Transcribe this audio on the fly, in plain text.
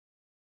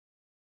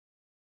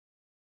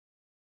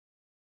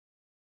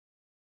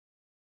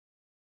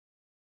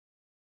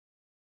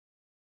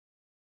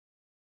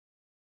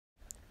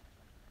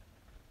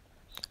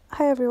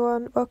Hi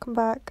everyone, welcome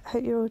back. I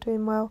hope you're all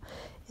doing well.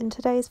 In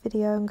today's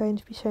video I'm going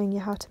to be showing you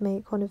how to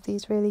make one of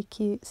these really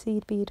cute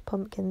seed bead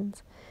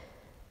pumpkins.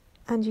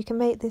 And you can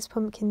make this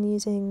pumpkin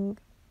using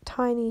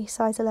tiny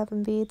size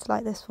 11 beads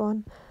like this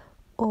one,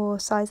 or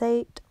size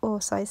 8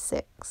 or size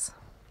 6.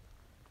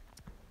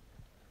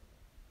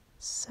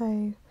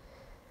 So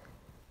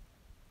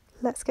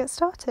let's get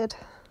started.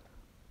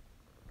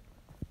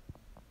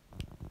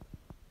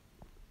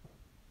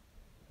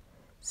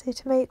 So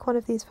to make one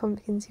of these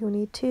pumpkins you'll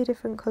need two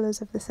different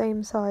colours of the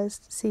same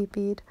sized seed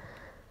bead,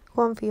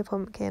 one for your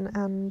pumpkin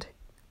and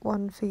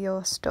one for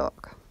your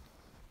stalk.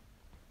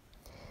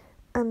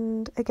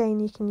 And again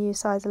you can use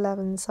size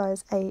 11,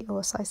 size 8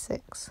 or size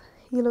 6.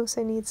 You'll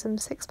also need some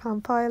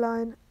 6-pound fire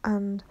line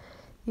and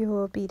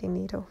your beading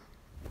needle.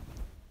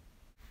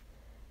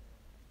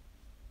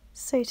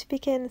 So to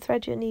begin,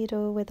 thread your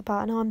needle with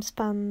about an arm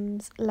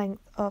span's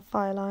length of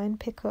fire line,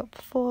 pick up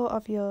 4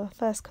 of your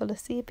first colour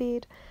seed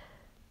bead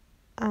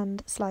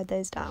and slide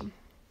those down.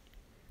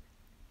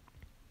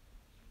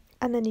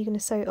 And then you're going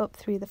to sew up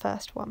through the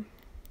first one.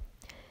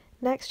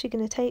 Next you're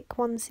going to take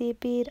one seed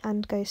bead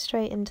and go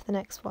straight into the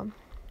next one.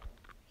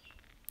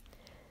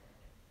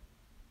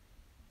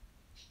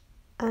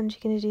 And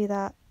you're going to do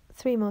that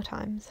 3 more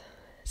times.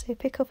 So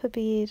pick up a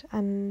bead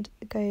and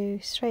go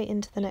straight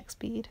into the next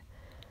bead.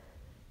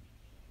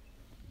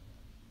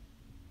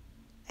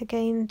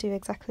 Again, do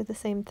exactly the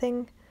same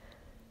thing.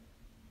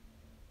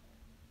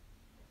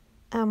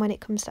 And when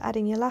it comes to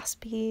adding your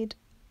last bead,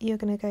 you're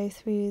going to go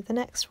through the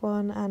next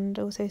one and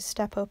also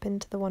step up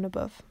into the one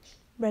above,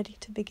 ready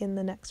to begin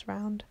the next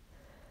round.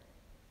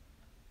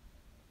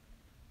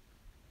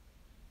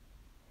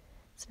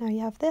 So now you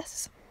have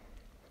this.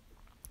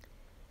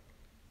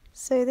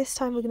 So this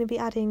time we're going to be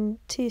adding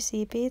 2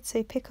 seed beads,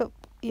 so pick up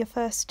your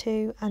first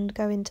 2 and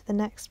go into the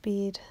next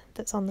bead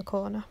that's on the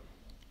corner.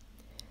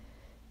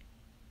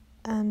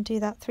 And do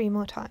that 3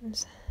 more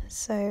times.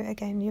 So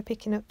again you're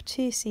picking up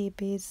 2 seed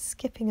beads,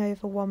 skipping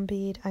over 1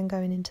 bead and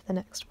going into the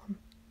next one.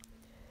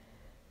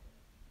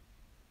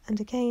 And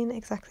again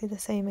exactly the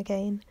same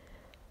again.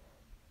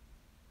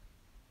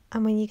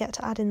 And when you get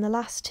to add in the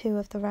last 2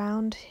 of the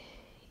round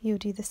you'll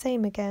do the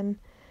same again.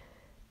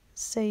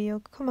 So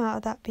you'll come out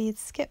of that bead,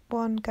 skip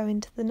 1, go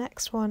into the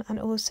next one and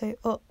also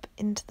up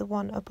into the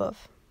one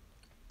above.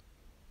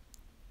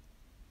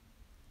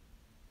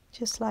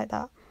 Just like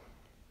that.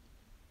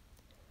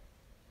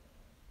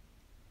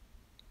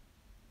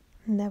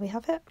 And there we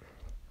have it.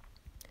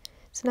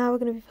 So now we're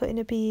going to be putting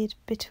a bead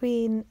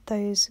between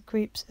those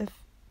groups of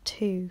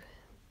 2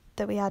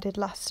 that we added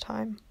last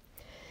time,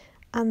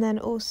 and then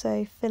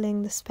also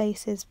filling the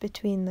spaces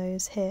between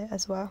those here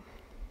as well.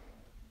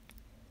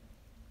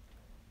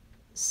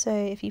 So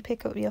if you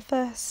pick up your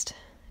first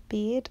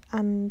bead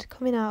and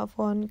coming out of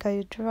one,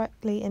 go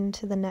directly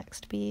into the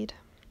next bead.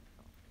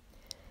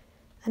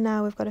 And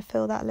now we've got to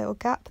fill that little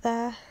gap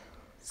there.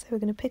 So we're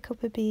going to pick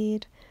up a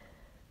bead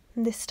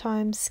and this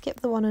time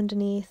skip the one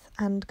underneath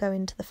and go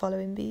into the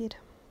following bead.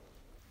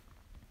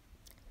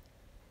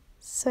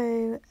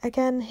 So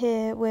again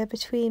here we're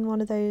between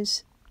one of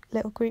those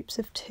little groups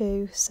of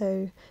 2, so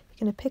you're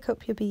going to pick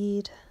up your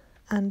bead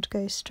and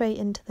go straight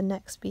into the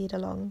next bead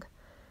along,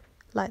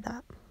 like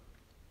that.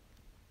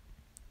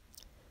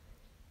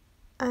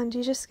 And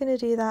you're just going to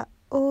do that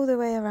all the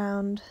way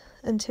around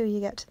until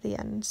you get to the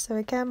end. So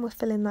again we're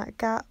filling that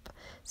gap,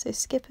 so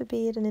skip a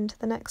bead and into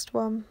the next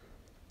one.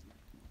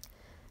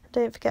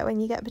 Don't forget, when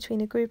you get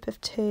between a group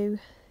of 2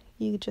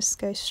 you just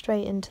go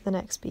straight into the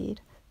next bead.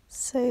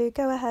 So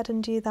go ahead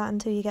and do that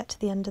until you get to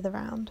the end of the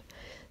round.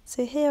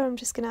 So here I'm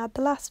just going to add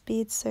the last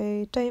bead,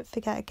 so don't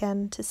forget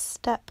again to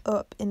step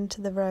up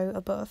into the row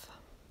above,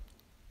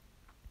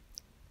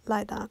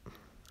 like that.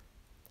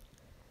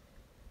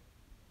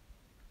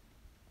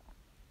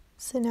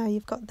 So now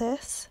you've got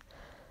this.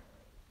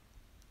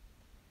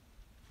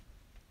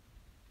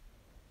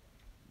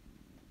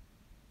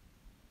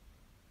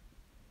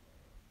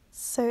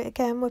 So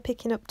again we're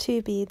picking up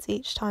 2 beads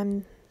each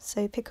time,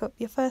 so pick up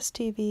your first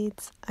 2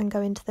 beads and go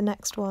into the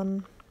next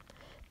one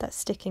that's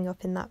sticking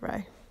up in that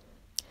row.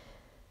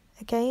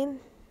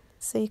 Again,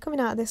 so you're coming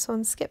out of this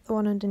one, skip the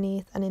one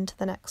underneath and into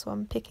the next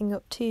one, picking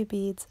up 2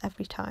 beads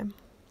every time.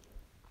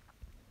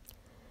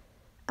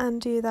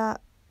 And do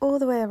that all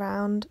the way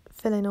around,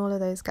 filling all of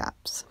those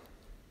gaps.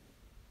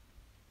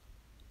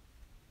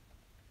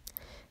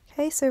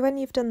 Okay, so when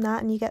you've done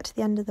that and you get to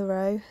the end of the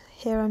row,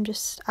 here I'm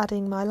just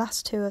adding my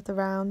last 2 of the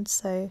round,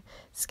 so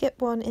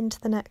skip 1 into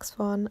the next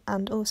one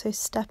and also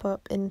step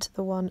up into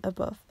the one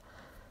above.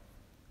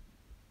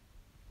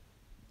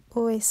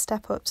 Always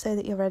step up so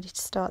that you're ready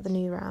to start the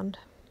new round,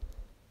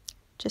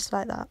 just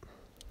like that.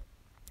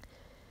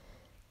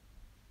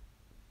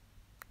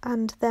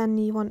 And then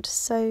you want to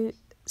sew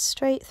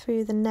straight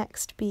through the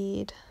next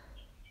bead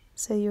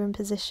so you're in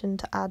position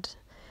to add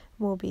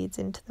more beads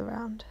into the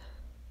round.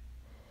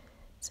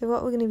 So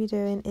what we're going to be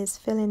doing is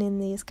filling in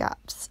these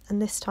gaps,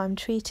 and this time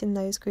treating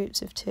those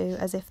groups of 2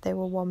 as if they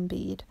were 1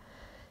 bead.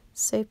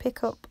 So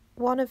pick up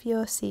one of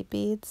your seed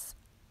beads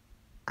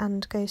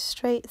and go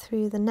straight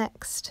through the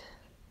next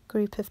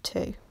group of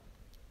 2.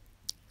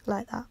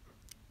 like that.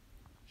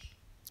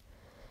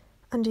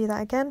 And do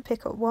that again,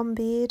 pick up one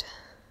bead,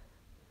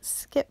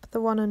 skip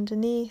the one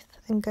underneath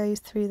and go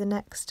through the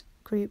next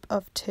group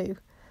of 2.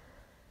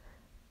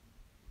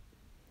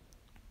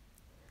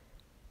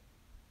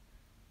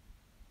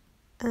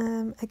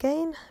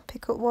 Again,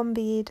 pick up one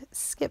bead,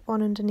 skip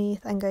one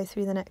underneath and go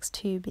through the next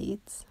 2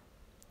 beads.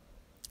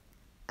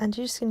 And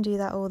you're just going to do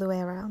that all the way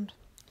around.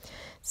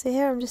 So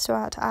here I'm just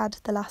about to add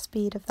the last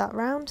bead of that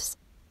round.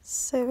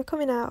 So we're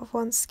coming out of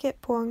one,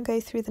 skip one, go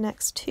through the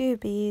next 2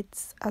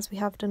 beads as we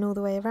have done all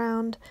the way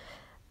around,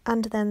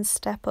 and then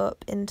step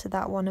up into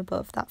that one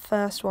above, that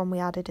first one we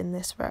added in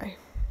this row.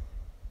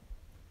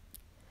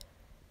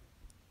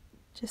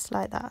 Just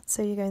like that,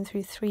 so you're going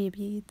through 3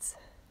 beads.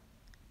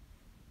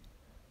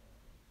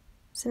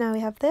 So now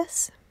we have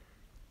this.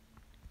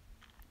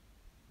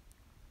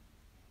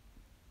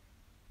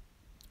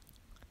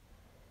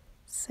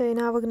 So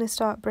now we're going to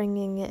start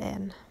bringing it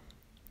in.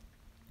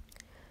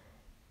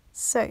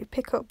 So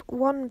pick up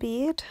one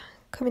bead,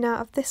 coming out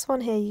of this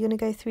one here, you're going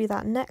to go through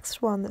that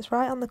next one that's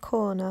right on the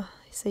corner.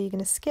 So you're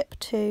going to skip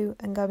 2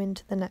 and go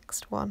into the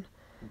next one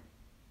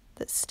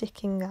that's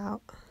sticking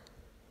out.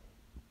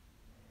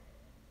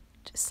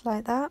 Just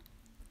like that.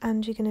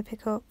 And you're going to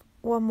pick up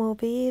one more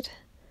bead.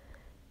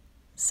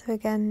 So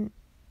again,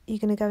 you're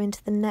going to go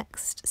into the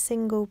next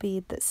single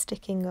bead that's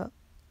sticking up.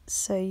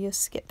 So you'll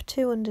skip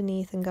 2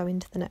 underneath and go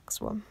into the next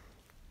one.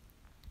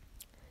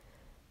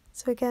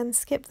 So again,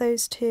 skip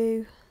those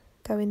 2,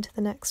 go into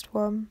the next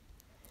one.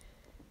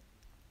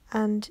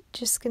 And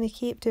just going to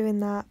keep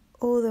doing that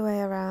all the way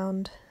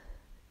around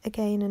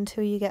again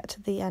until you get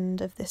to the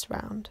end of this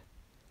round.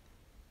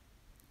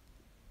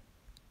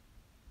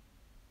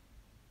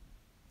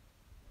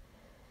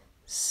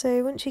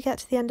 So once you get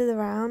to the end of the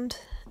round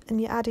and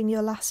you're adding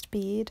your last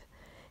bead,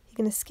 you're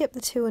going to skip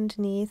the 2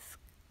 underneath,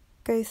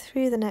 go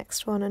through the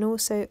next one and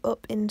also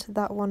up into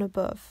that one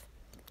above,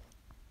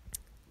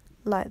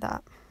 like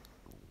that.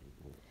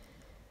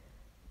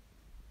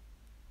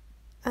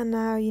 And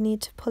now you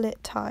need to pull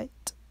it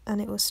tight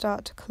and it will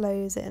start to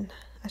close in,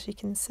 as you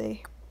can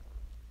see.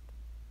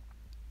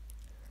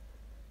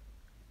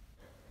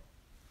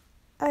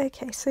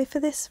 Okay, so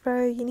for this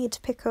row you need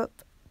to pick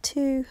up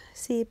 2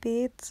 seed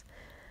beads,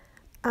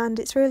 and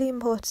it's really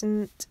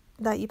important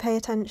that you pay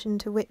attention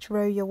to which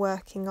row you're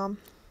working on.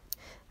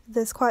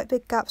 There's quite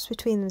big gaps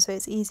between them, so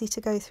it's easy to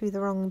go through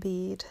the wrong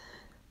bead.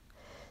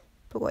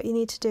 But what you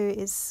need to do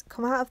is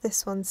come out of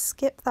this one,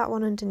 skip that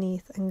one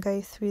underneath and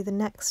go through the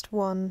next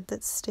one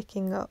that's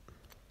sticking up.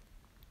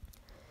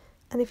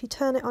 And if you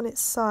turn it on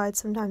its side,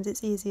 sometimes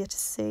it's easier to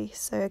see.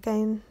 So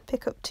again,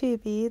 pick up 2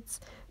 beads,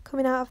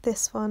 coming out of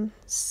this one,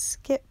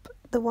 skip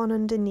the one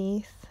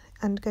underneath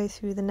and go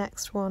through the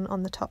next one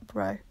on the top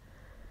row.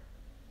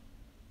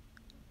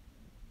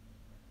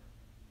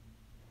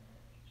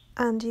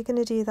 And you're going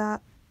to do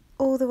that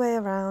all the way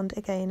around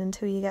again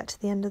until you get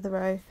to the end of the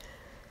row,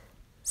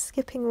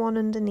 skipping one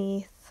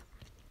underneath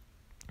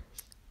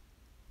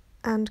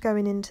and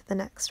going into the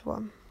next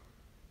one.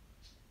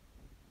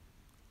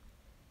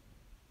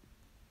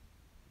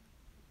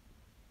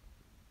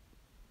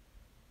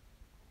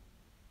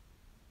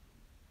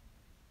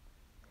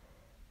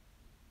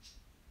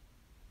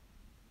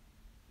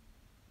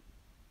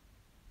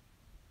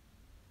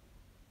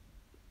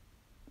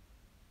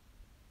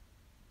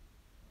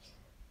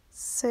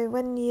 So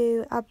when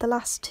you add the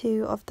last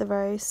 2 of the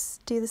rows,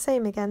 do the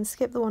same again,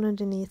 skip the one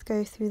underneath,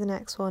 go through the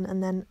next one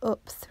and then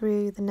up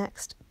through the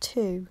next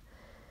 2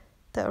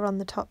 that are on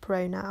the top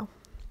row now,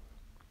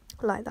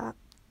 like that.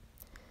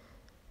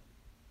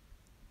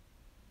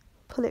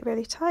 Pull it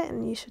really tight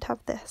and you should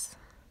have this.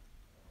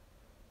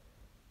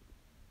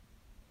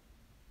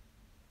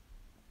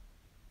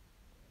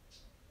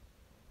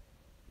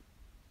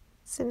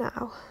 So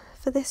now,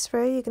 for this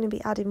row you're going to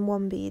be adding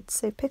 1 bead,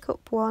 so pick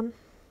up 1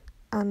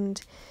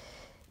 and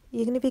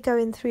you're going to be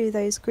going through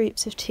those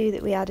groups of 2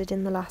 that we added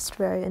in the last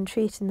row and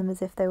treating them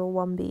as if they were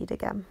 1 bead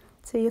again.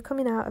 So you're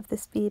coming out of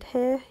this bead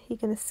here, you're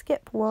going to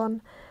skip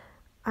 1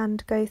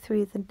 and go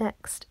through the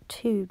next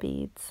 2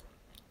 beads,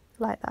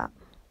 like that.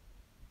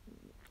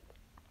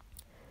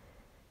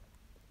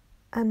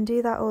 And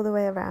do that all the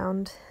way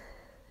around.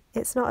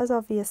 It's not as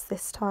obvious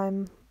this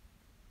time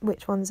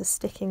which ones are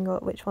sticking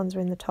up, which ones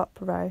are in the top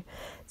row.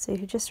 So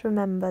you just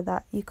remember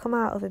that you come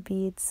out of a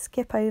bead,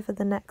 skip over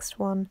the next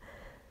one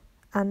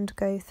and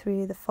go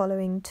through the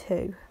following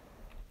 2.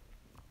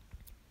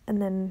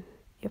 And then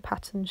your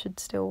pattern should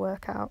still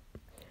work out.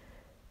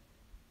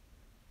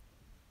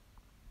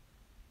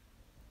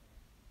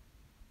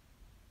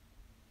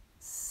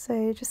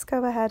 So just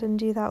go ahead and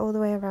do that all the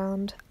way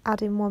around,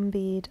 adding 1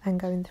 bead and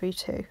going through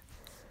 2.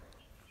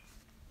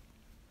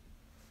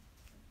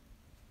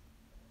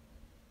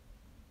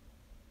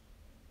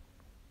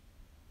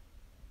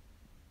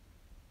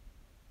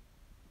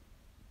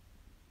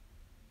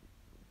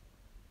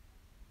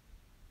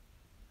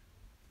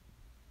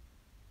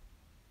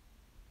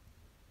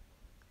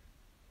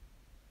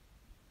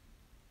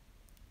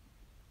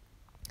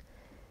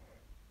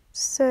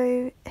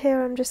 So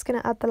here I'm just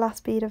going to add the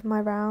last bead of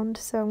my round,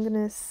 so I'm going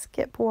to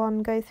skip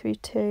one, go through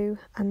two,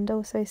 and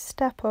also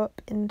step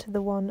up into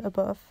the one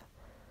above.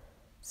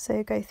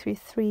 So go through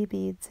 3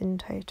 beads in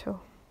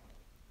total,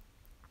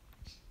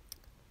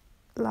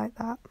 like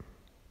that.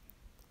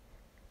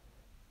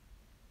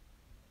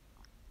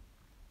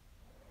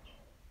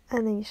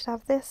 And then you should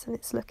have this, and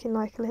it's looking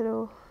like a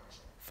little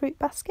fruit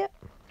basket.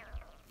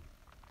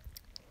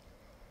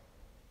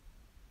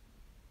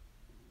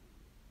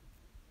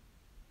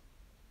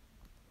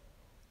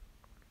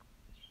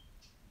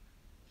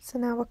 So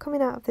now we're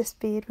coming out of this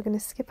bead, we're going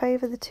to skip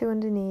over the 2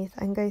 underneath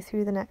and go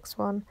through the next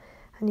one,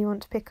 and you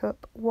want to pick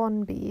up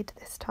 1 bead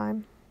this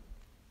time.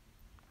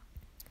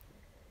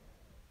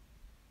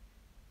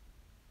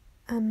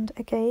 And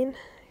again,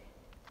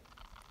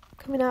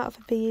 coming out of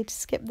a bead,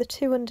 skip the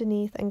 2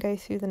 underneath and go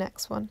through the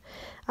next one.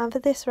 And for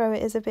this row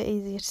it is a bit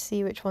easier to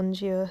see which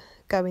ones you're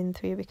going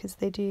through, because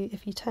they do,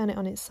 if you turn it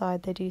on its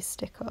side, they do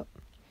stick up.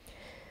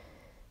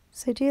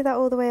 So do that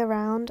all the way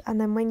around,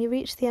 and then when you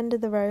reach the end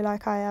of the row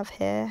like I have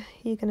here,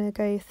 you're going to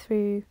go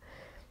through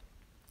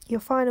your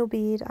final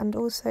bead and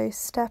also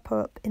step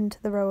up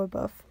into the row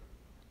above,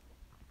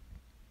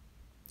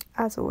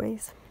 as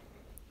always,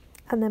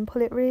 and then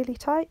pull it really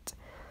tight.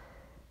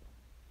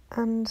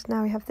 And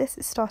now we have this,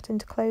 it's starting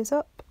to close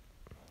up.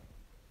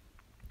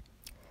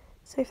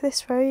 So for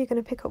this row you're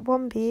going to pick up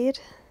 1 bead,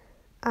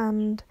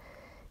 and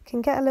it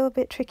can get a little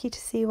bit tricky to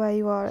see where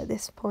you are at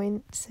this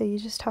point, so you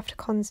just have to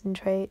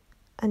concentrate,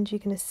 and you're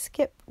going to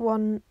skip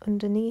 1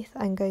 underneath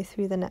and go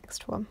through the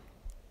next one.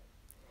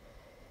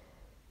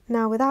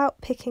 Now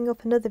without picking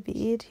up another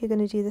bead, you're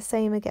going to do the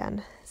same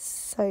again.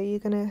 So you're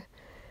going to,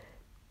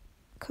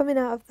 coming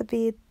out of the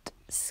bead,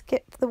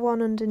 skip the 1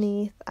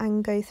 underneath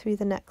and go through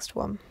the next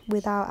one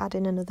without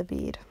adding another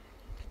bead.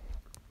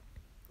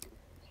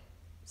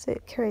 So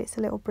it creates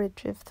a little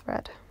bridge of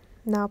thread.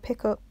 Now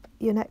pick up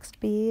your next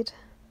bead,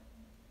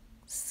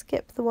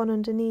 skip the 1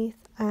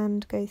 underneath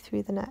and go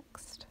through the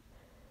next.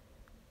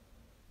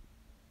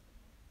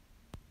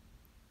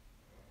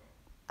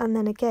 And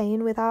then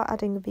again, without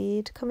adding a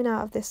bead, coming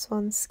out of this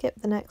one,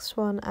 skip the next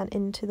one and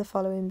into the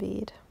following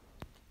bead.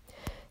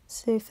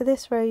 So for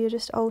this row you're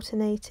just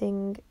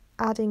alternating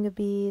adding a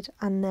bead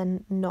and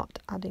then not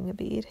adding a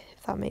bead,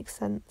 if that makes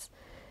sense.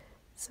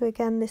 So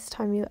again, this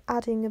time you're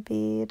adding a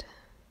bead,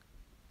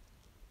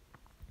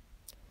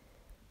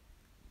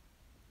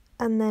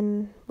 and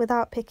then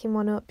without picking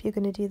one up you're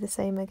going to do the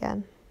same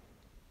again.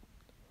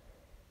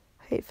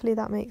 Hopefully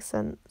that makes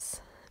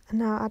sense. And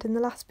now adding the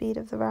last bead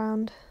of the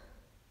round,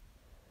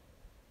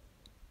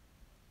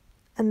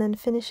 and then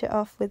finish it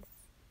off with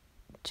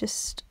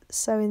just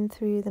sewing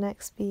through the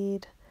next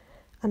bead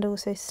and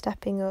also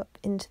stepping up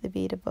into the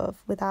bead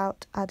above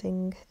without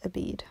adding a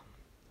bead,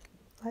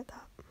 like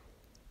that.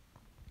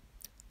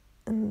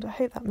 And I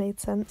hope that made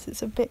sense,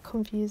 it's a bit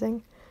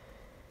confusing.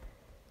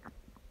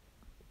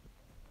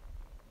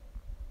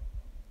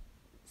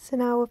 So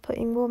now we're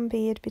putting 1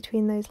 bead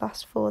between those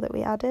last 4 that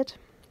we added.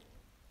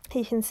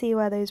 You can see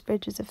where those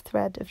bridges of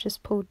thread have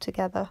just pulled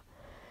together.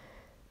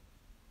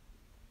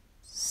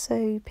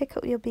 So pick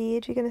up your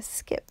bead, you're going to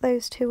skip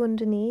those 2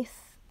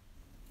 underneath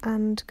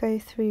and go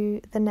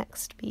through the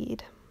next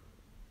bead.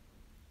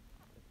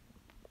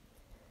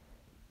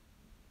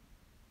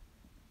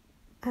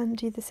 And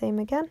do the same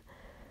again.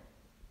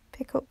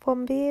 Pick up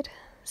 1 bead,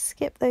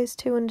 skip those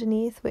 2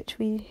 underneath which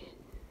we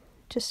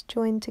just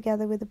joined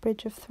together with a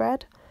bridge of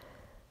thread,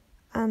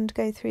 and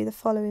go through the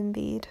following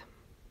bead.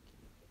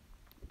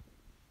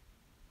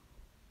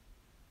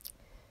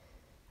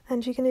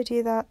 And you're going to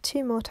do that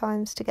 2 more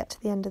times to get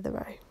to the end of the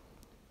row.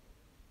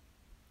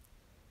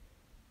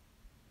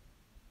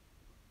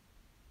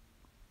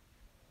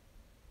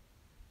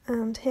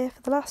 And here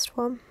for the last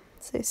one,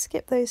 so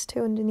skip those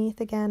 2 underneath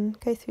again,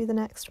 go through the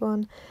next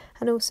one,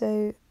 and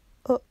also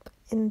up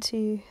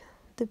into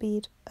the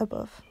bead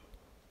above.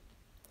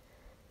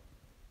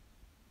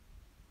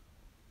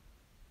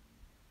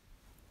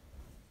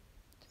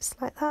 Just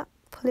like that,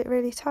 pull it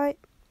really tight.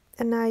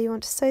 And now you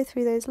want to sew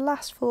through those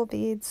last 4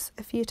 beads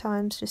a few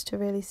times just to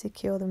really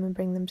secure them and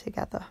bring them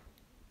together.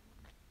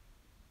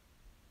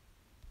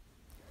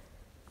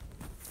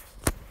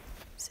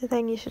 So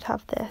then you should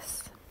have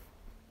this.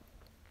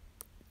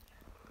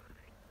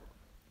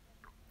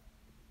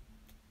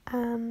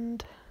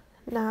 And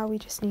now we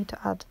just need to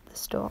add the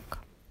stalk.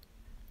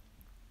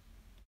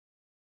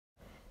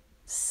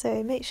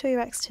 So make sure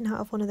you're exiting out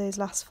of one of those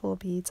last 4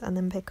 beads and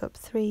then pick up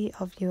 3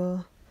 of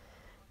your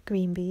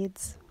green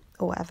beads,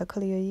 or whatever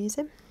colour you're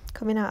using,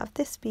 coming out of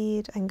this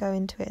bead and go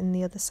into it in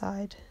the other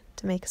side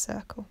to make a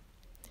circle.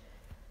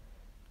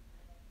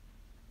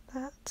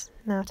 That.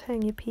 Now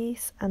turn your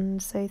piece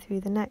and sew through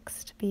the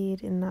next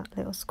bead in that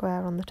little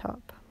square on the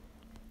top.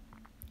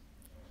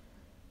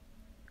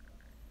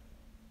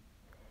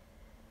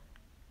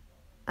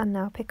 And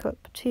now pick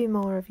up 2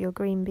 more of your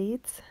green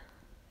beads,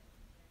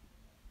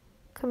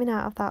 coming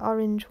out of that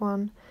orange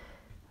one,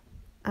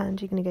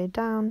 and you're going to go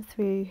down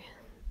through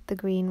the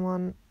green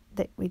one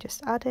that we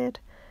just added,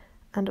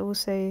 and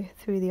also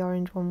through the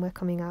orange one we're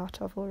coming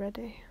out of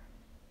already,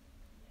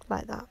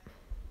 like that.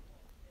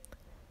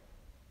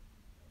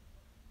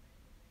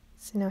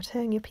 So now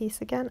turn your piece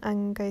again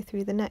and go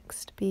through the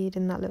next bead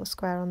in that little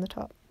square on the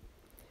top.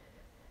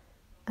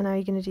 And now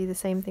you're going to do the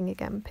same thing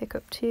again. Pick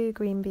up 2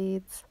 green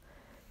beads,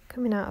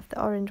 coming out of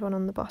the orange one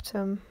on the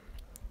bottom,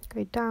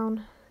 go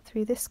down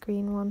through this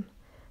green one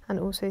and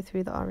also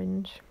through the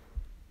orange.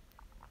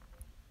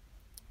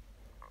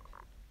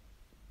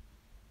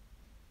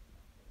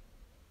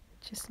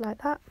 Just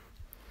like that.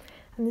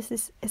 And this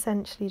is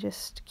essentially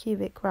just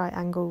cubic right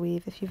angle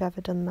weave if you've ever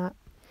done that.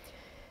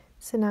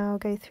 So now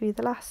go through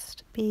the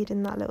last bead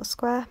in that little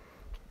square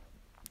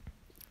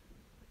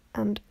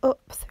and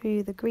up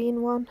through the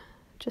green one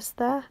just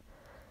there.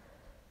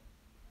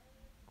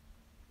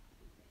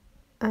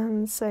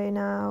 And so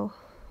now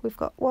we've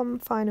got one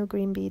final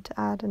green bead to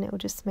add, and it will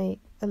just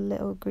make a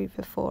little group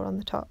of 4 on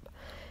the top.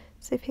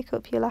 So pick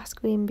up your last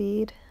green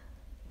bead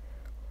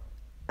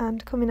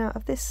and coming out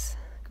of this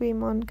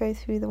green one, go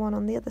through the one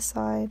on the other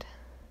side.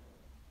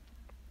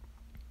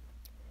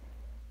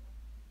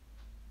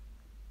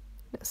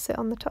 It'll sit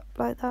on the top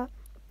like that.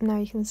 Now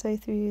you can sew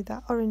through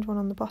that orange one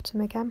on the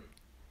bottom again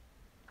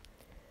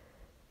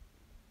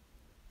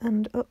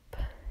and up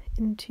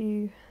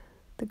into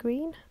the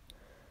green.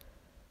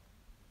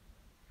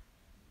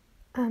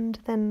 And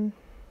then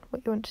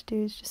what you want to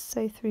do is just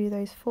sew through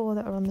those 4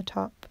 that are on the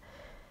top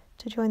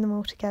to join them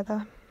all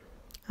together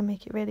and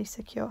make it really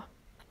secure.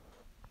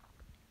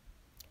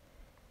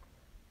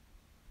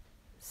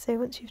 So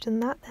once you've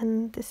done that,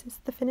 then this is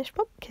the finished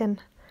pumpkin.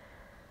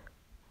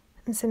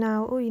 And so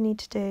now all you need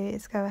to do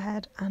is go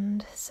ahead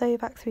and sew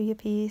back through your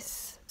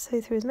piece,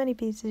 sew through as many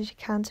beads as you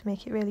can to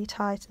make it really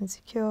tight and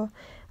secure,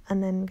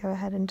 and then go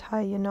ahead and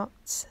tie your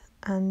knots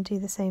and do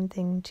the same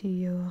thing to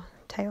your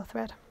tail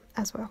thread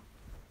as well.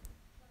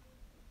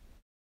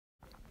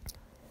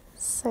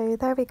 So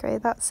there we go,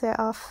 that's it,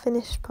 our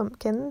finished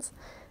pumpkins.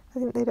 I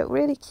think they look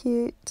really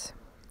cute.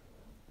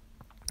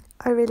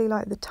 I really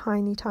like the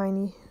tiny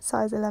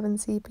size 11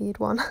 seed bead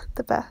one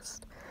the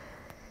best.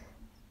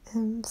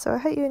 So I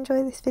hope you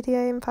enjoyed this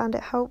video and found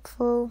it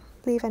helpful.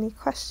 Leave any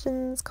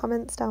questions,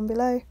 comments down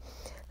below.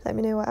 Let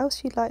me know what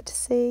else you'd like to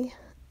see,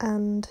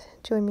 and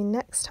join me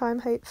next time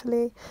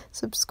hopefully.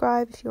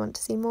 Subscribe if you want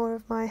to see more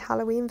of my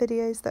Halloween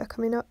videos that are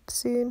coming up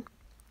soon.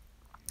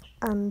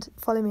 And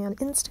follow me on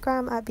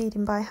Instagram at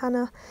Beading by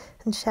Hannah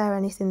and share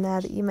anything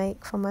there that you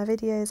make from my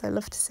videos. I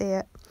love to see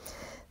it.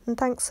 And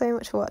thanks so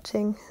much for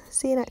watching.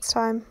 See you next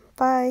time.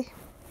 Bye.